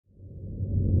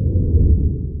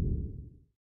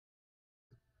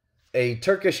A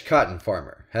Turkish cotton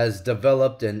farmer has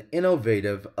developed an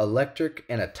innovative electric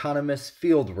and autonomous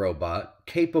field robot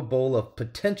capable of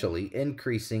potentially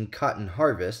increasing cotton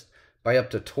harvest by up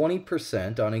to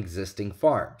 20% on existing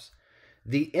farms.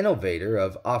 The innovator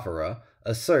of Afara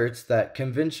asserts that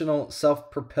conventional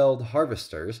self-propelled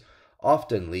harvesters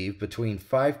often leave between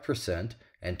 5%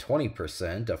 and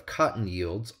 20% of cotton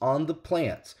yields on the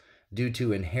plants due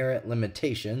to inherent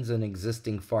limitations in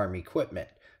existing farm equipment,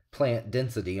 plant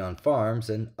density on farms,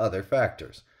 and other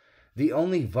factors. The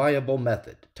only viable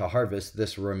method to harvest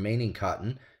this remaining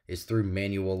cotton is through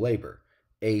manual labor,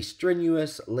 a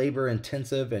strenuous, labor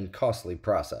intensive, and costly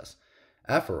process.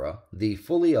 Afara, the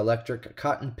fully electric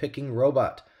cotton picking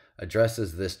robot,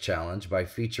 addresses this challenge by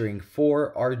featuring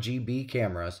 4 RGB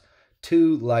cameras,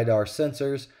 2 LiDAR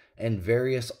sensors, and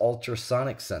various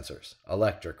ultrasonic sensors,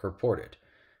 Electrek reported.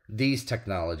 These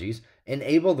technologies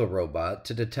enable the robot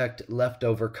to detect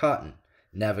leftover cotton,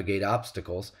 navigate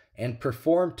obstacles, and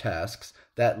perform tasks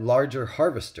that larger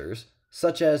harvesters,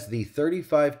 such as the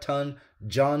 35-ton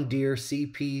John Deere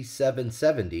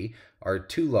CP770, are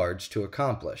too large to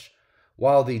accomplish.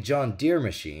 While the John Deere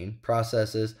machine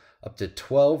processes up to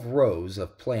 12 rows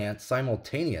of plants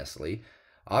simultaneously,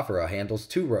 Afara handles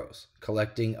 2 rows,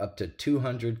 collecting up to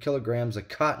 200 kilograms of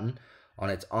cotton on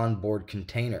its onboard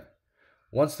container.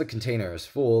 Once the container is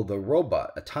full, the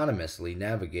robot autonomously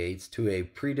navigates to a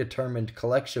predetermined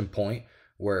collection point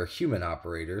where human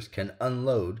operators can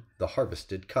unload the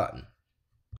harvested cotton.